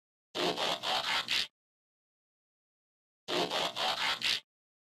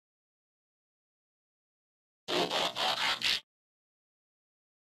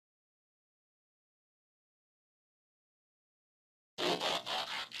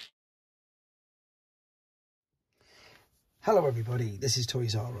Hello everybody, this is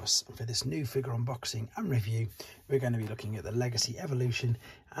Toys R Us, and for this new figure unboxing and review we're going to be looking at the Legacy Evolution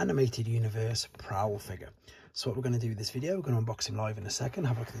Animated Universe Prowl figure. So what we're going to do with this video, we're going to unbox him live in a second,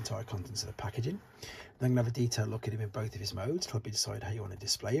 have a look at the entire contents of the packaging. Then we're going to have a detailed look at him in both of his modes to help you decide how you want to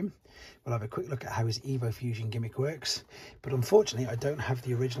display him. We'll have a quick look at how his Evo Fusion gimmick works, but unfortunately I don't have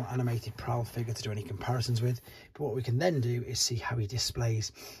the original animated Prowl figure to do any comparisons with. But what we can then do is see how he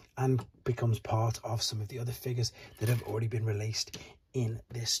displays and becomes part of some of the other figures that have already been released in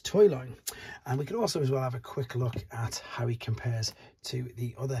this toy line. And we can also as well have a quick look at how he compares to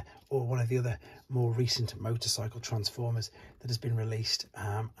the other, or one of the other more recent motorcycle transformers that has been released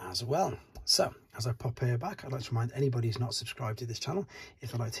as well. So as I pop here back, I'd like to remind anybody who's not subscribed to this channel,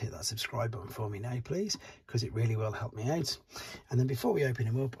 if you'd like to hit that subscribe button for me now please, because it really will help me out. And then before we open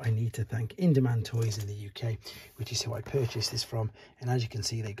him up, I need to thank In Demand Toys in the UK, which is who I purchased this from, and as you can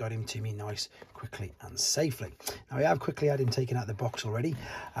see they got him to me nice, quickly and safely. Now I have quickly had him taken out of the box already,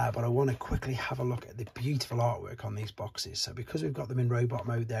 but I want to quickly have a look at the beautiful artwork on these boxes. So because we've got them in robot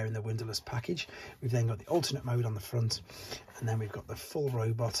mode there in the windowless package, we've then got the alternate mode on the front, and then we've got the full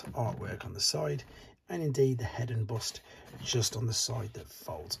robot artwork on the side, and indeed the head and bust just on the side that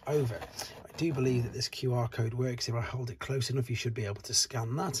folds over. I do believe that this QR code works. If I hold it close enough you should be able to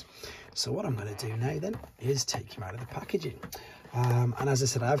scan that. So what I'm going to do now then is take him out of the packaging, and as I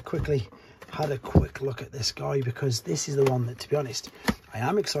said, I have quickly had a quick look at this guy because this is the one that, to be honest, I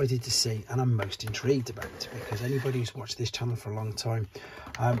am excited to see and I'm most intrigued about, because anybody who's watched this channel for a long time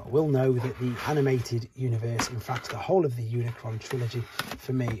will know that the animated universe, in fact the whole of the Unicron trilogy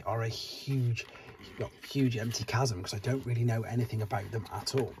for me, are a huge empty chasm because I don't really know anything about them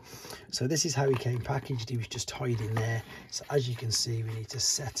at all. So this is how he came packaged. He was just tied in there. So as you can see, we need to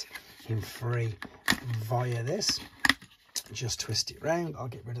set him free via this. Just twist it round. I'll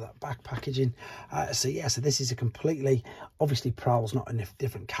get rid of that back packaging. So this is a completely, obviously Prowl's not a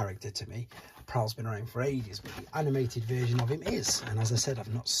different character to me. Prowl's been around for ages, but the animated version of him is. And as I said,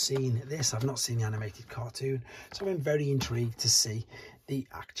 I've not seen this. I've not seen the animated cartoon. So I'm very intrigued to see the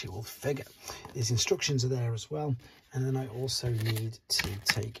actual figure. His instructions are there as well. And then I also need to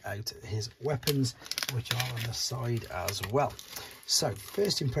take out his weapons, which are on the side as well. So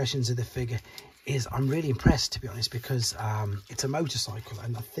first impressions of the figure is I'm really impressed, to be honest, because it's a motorcycle,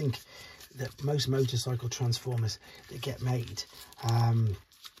 and I think that most motorcycle transformers that get made,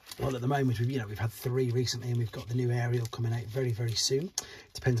 well, at the moment we've had 3 recently, and we've got the new aerial coming out very soon,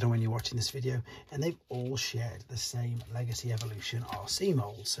 depending on when you're watching this video, and they've all shared the same Legacy Evolution RC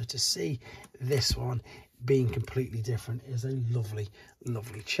mold. So to see this one being completely different is a lovely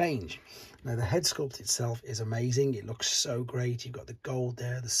change. Now the head sculpt itself is amazing. It looks so great. You've got the gold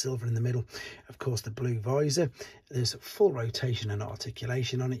there, the silver in the middle, of course the blue visor. There's full rotation and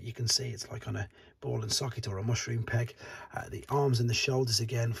articulation on it. You can see it's like on a ball and socket or a mushroom peg. The arms and the shoulders,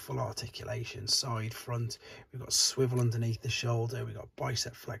 again, full articulation, side, front. We've got swivel underneath the shoulder. We've got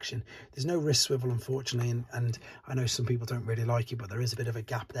bicep flexion. There's no wrist swivel, unfortunately, and I know some people don't really like it, but there is a bit of a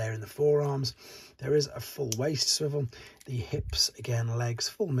gap there in the forearms. There is a full waist swivel. The hips, again, legs,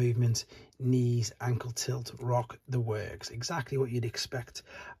 full movement, knees, ankle tilt, rock, the works. Exactly what you'd expect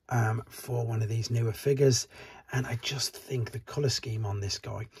for one of these newer figures. And I just think the colour scheme on this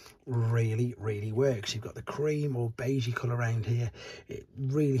guy really works. You've got the cream or beigey colour around here. It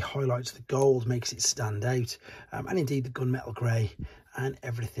really highlights the gold, makes it stand out. And indeed the gunmetal grey and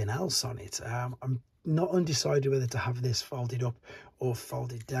everything else on it. I'm not undecided whether to have this folded up or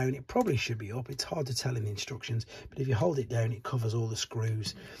folded down. It probably should be up. It's hard to tell in the instructions, but if you hold it down, it covers all the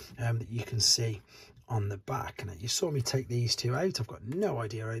screws that you can see on the back. Now, you saw me take these two out. I've got no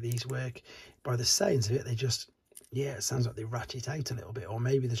idea how these work. By the sounds of it, they just, it sounds like they ratchet out a little bit, or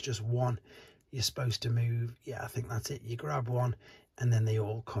maybe there's just one you're supposed to move. I think that's it. You grab one and then they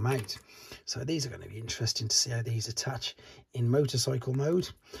all come out. So these are going to be interesting to see how these attach in motorcycle mode.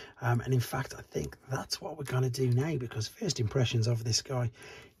 And in fact, I think that's what we're going to do now, because first impressions of this guy,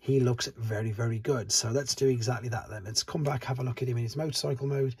 he looks very good. So let's do exactly that then. Let's come back, have a look at him in his motorcycle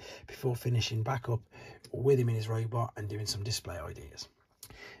mode before finishing back up with him in his robot and doing some display ideas.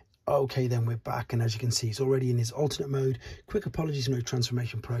 Okay, then we're back, and as you can see, he's already in his alternate mode. Quick apologies for no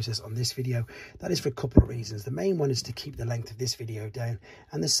transformation process on this video. That is for a couple of reasons. The main one is to keep the length of this video down,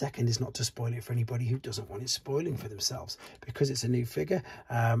 and the second is not to spoil it for anybody who doesn't want it spoiling for themselves, because it's a new figure.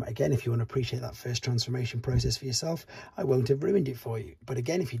 Again, if you want to appreciate that first transformation process for yourself, I won't have ruined it for you. But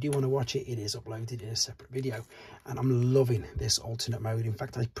again, if you do want to watch it, it is uploaded in a separate video, and I'm loving this alternate mode. In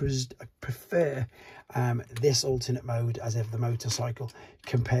fact, I prefer this alternate mode as of the motorcycle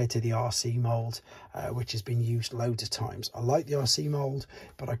compared to the RC mould, which has been used loads of times. I like the RC mould,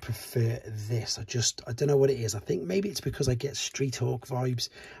 but I prefer this. I don't know what it is. I think maybe it's because I get Street Hawk vibes,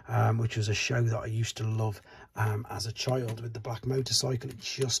 which was a show that I used to love as a child with the black motorcycle. It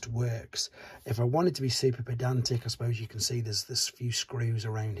just works. If I wanted to be super pedantic, I suppose you can see there's a few screws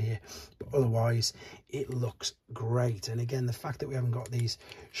around here, but otherwise it looks great. And again, the fact that we haven't got these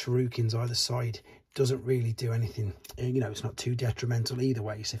shurikens either side doesn't really do anything. You know, it's not too detrimental either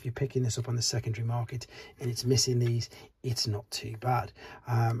way. So if you're picking this up on the secondary market and it's missing these, it's not too bad.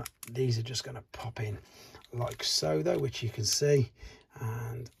 These are just going to pop in like so though, which you can see,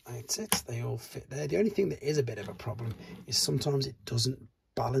 and that's it. They all fit there. The only thing that is a bit of a problem is sometimes it doesn't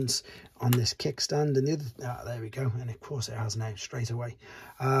balance on this kickstand, and the other there we go, and of course it has now straight away.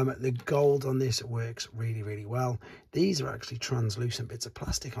 The gold on this works really well. These are actually translucent bits of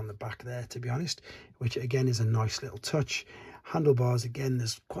plastic on the back there, to be honest, which again is a nice little touch. Handlebars, again,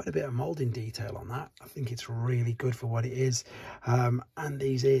 there's quite a bit of moulding detail on that. I think it's really good for what it is. And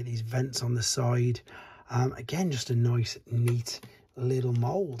these vents on the side, again, just a nice neat little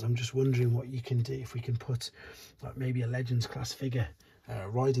mould. I'm just wondering what you can do if we can put like maybe a Legends class figure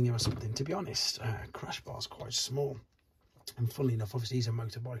riding him or something. To be honest, crash bar's quite small, and funnily enough, obviously he's a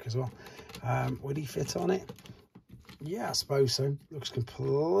motorbike as well. Would he fit on it? Yeah, I suppose so. Looks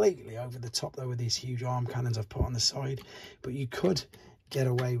completely over the top though with these huge arm cannons I've put on the side, but you could get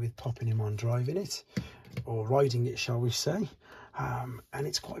away with popping him on driving it, or riding it, shall we say. And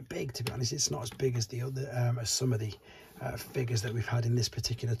it's quite big, to be honest. It's not as big as the other as some of the figures that we've had in this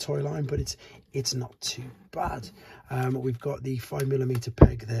particular toy line, but it's not too bad. We've got the 5mm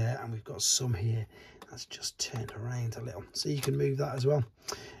peg there, and we've got some here that's just turned around a little, so you can move that as well.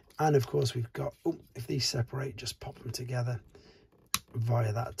 And of course we've got, if these separate, just pop them together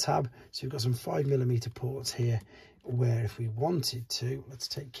via that tab. So we've got some 5mm ports here, where if we wanted to, let's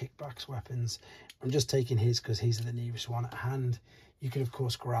take Kickback's weapons. I'm just taking his because he's the nearest one at hand. You can of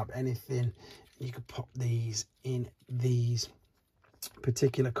course grab anything. You could pop these in these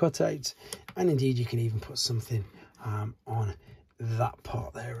particular cutouts, and indeed you can even put something on that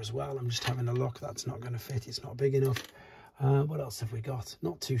part there as well. I'm just having a look. That's not going to fit. It's not big enough. What else have we got?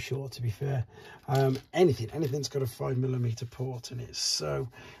 Not too sure, to be fair. Anything's got a 5mm port in it. So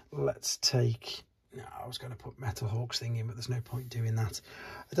let's take, no, I was going to put Metal Hawk's thing in, but there's no point doing that.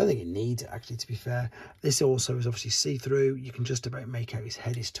 I don't think it needs it, actually, to be fair. This also is obviously see-through. You can just about make out his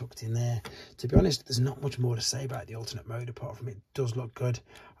head is tucked in there. To be honest, there's not much more to say about the alternate mode, apart from it does look good.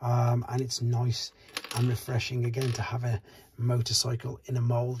 And it's nice and refreshing, again, to have a motorcycle in a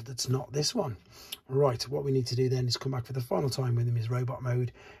mould that's not this one. Right, what we need to do then is come back for the final time with him is robot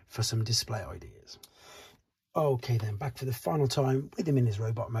mode for some display ideas. Okay then, back for the final time with him in his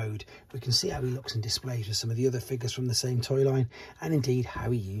robot mode. We can see how he looks and displays with some of the other figures from the same toy line, and indeed how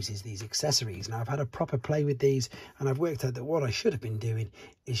he uses these accessories. Now, I've had a proper play with these, and I've worked out that what I should have been doing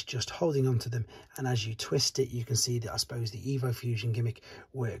is just holding onto them, and as you twist it, you can see that I suppose the Evo Fusion gimmick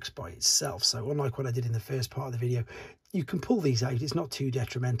works by itself. So unlike what I did in the first part of the video, you can pull these out. It's not too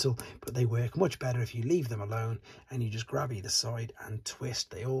detrimental, but they work much better if you leave them alone and you just grab either side and twist.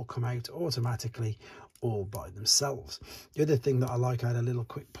 They all come out automatically, all by themselves. The other thing that I like, I had a little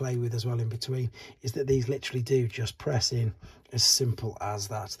quick play with as well in between, is that these literally do just press in, as simple as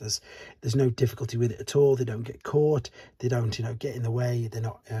that. There's no difficulty with it at all. They don't get caught, they don't, you know, get in the way, they're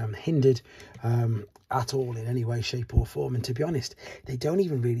not hindered at all in any way, shape or form. And to be honest, they don't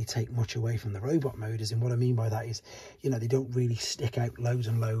even really take much away from the robot mode. As in, what I mean by that is, you know, they don't really stick out loads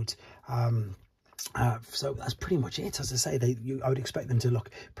and loads. So that's pretty much it. As I say, I would expect them to look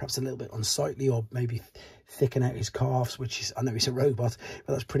perhaps a little bit unsightly, or maybe thicken out his calves, which is, I know he's a robot,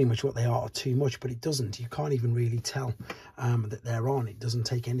 but that's pretty much what they are, too much. But it doesn't, you can't even really tell that they're on. It doesn't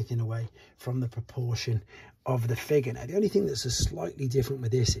take anything away from the proportion of the figure. Now, the only thing that's slightly different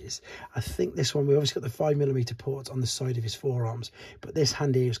with this is, I think this one, we obviously got the 5mm ports on the side of his forearms, but this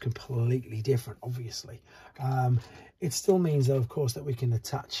hand here is completely different, obviously. It still means, though, of course, that we can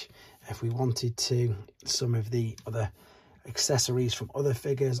attach, if we wanted to, some of the other accessories from other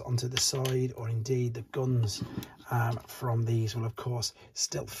figures onto the side, or indeed the guns from these will of course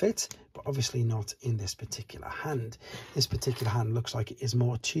still fit, but obviously not in this particular hand. This particular hand looks like it is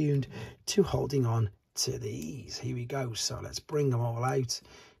more tuned to holding on to these. Here we go. So let's bring them all out.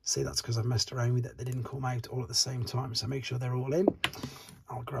 See, that's because I've messed around with it. They didn't come out all at the same time, so make sure they're all in.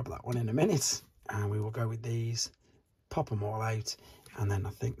 I'll grab that one in a minute, and we will go with these, pop them all out, and then I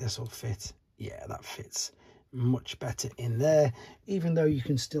think this will fit. Yeah, that fits much better in there, even though you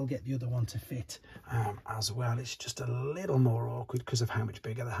can still get the other one to fit as well. It's just a little more awkward because of how much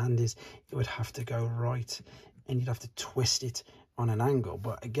bigger the hand is. It would have to go right, and you'd have to twist it on an angle.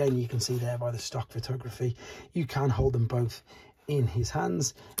 But again, you can see there by the stock photography, you can hold them both in his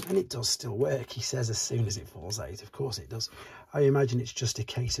hands and it does still work. He says as soon as it falls out, of course it does. I imagine it's just a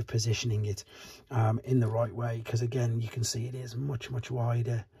case of positioning it in the right way, because again, you can see it is much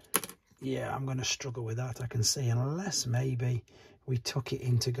wider. Yeah, I'm going to struggle with that, I can see, unless maybe we tuck it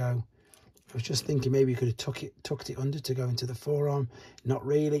in to go. I was just thinking maybe you could have tucked it under to go into the forearm. Not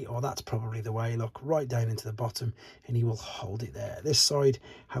really, or that's probably the way. Look, right down into the bottom, and he will hold it there. This side,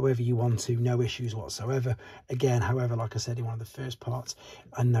 however you want to, no issues whatsoever. Again, however, like I said in one of the first parts,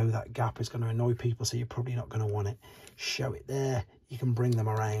 I know that gap is going to annoy people, so you're probably not going to want it. Show it there. You can bring them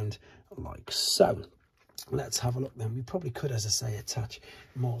around like so. Let's have a look then. We probably could, as I say, attach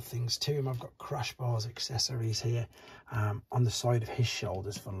more things to him. I've got crash bars accessories here on the side of his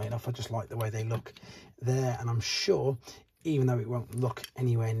shoulders, funnily enough. I just like the way they look there, and I'm sure even though it won't look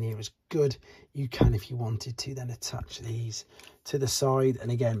anywhere near as good, you can, if you wanted to, then attach these to the side.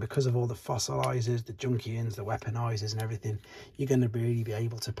 And again, because of all the fossilizers, the junkions, the weaponizers and everything, you're going to really be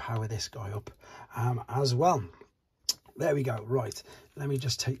able to power this guy up as well. There we go. Right, let me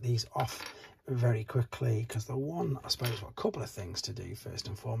just take these off very quickly, because the one, I suppose, a couple of things to do first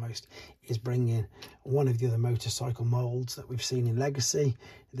and foremost is bring in one of the other motorcycle molds that we've seen in Legacy.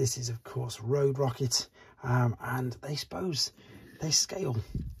 This is, of course, Road Rocket, and they scale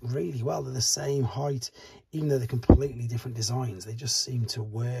really well. They're the same height, even though they're completely different designs. They just seem to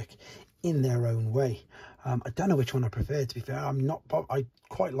work in their own way. I don't know which one I prefer, to be fair. I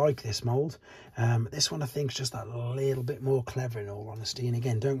quite like this mold. This one I think is just that little bit more clever, in all honesty. And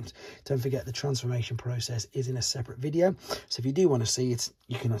again, don't forget the transformation process is in a separate video, so if you do want to see it,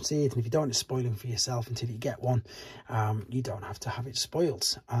 you can see it. And if you don't want to spoil them for yourself until you get one, you don't have to have it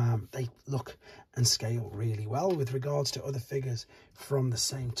spoiled. They look and scale really well. With regards to other figures from the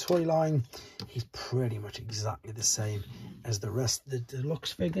same toy line, he's pretty much exactly the same as the rest of the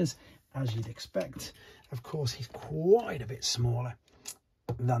deluxe figures, as you'd expect. Of course, he's quite a bit smaller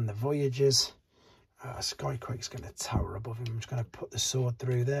than the Voyagers. Skyquake's going to tower above him. I'm just going to put the sword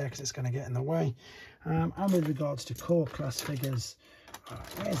through there because it's going to get in the way. And with regards to core class figures,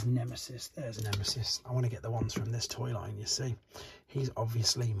 where's Nemesis? There's Nemesis. I want to get the ones from this toy line, you see. He's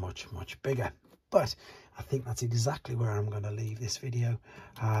obviously much bigger. But I think that's exactly where I'm going to leave this video,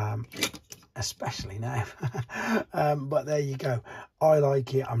 especially now. But there you go. I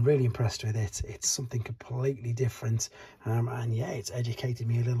like it. I'm really impressed with it. It's something completely different. And yeah, it's educated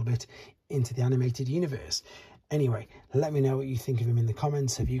me a little bit into the animated universe. Anyway, let me know what you think of him in the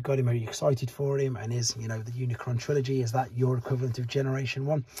comments. Have you got him? Are you excited for him? And is, you know, the Unicron trilogy, is that your equivalent of Generation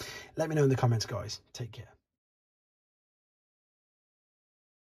 1? Let me know in the comments, guys. Take care.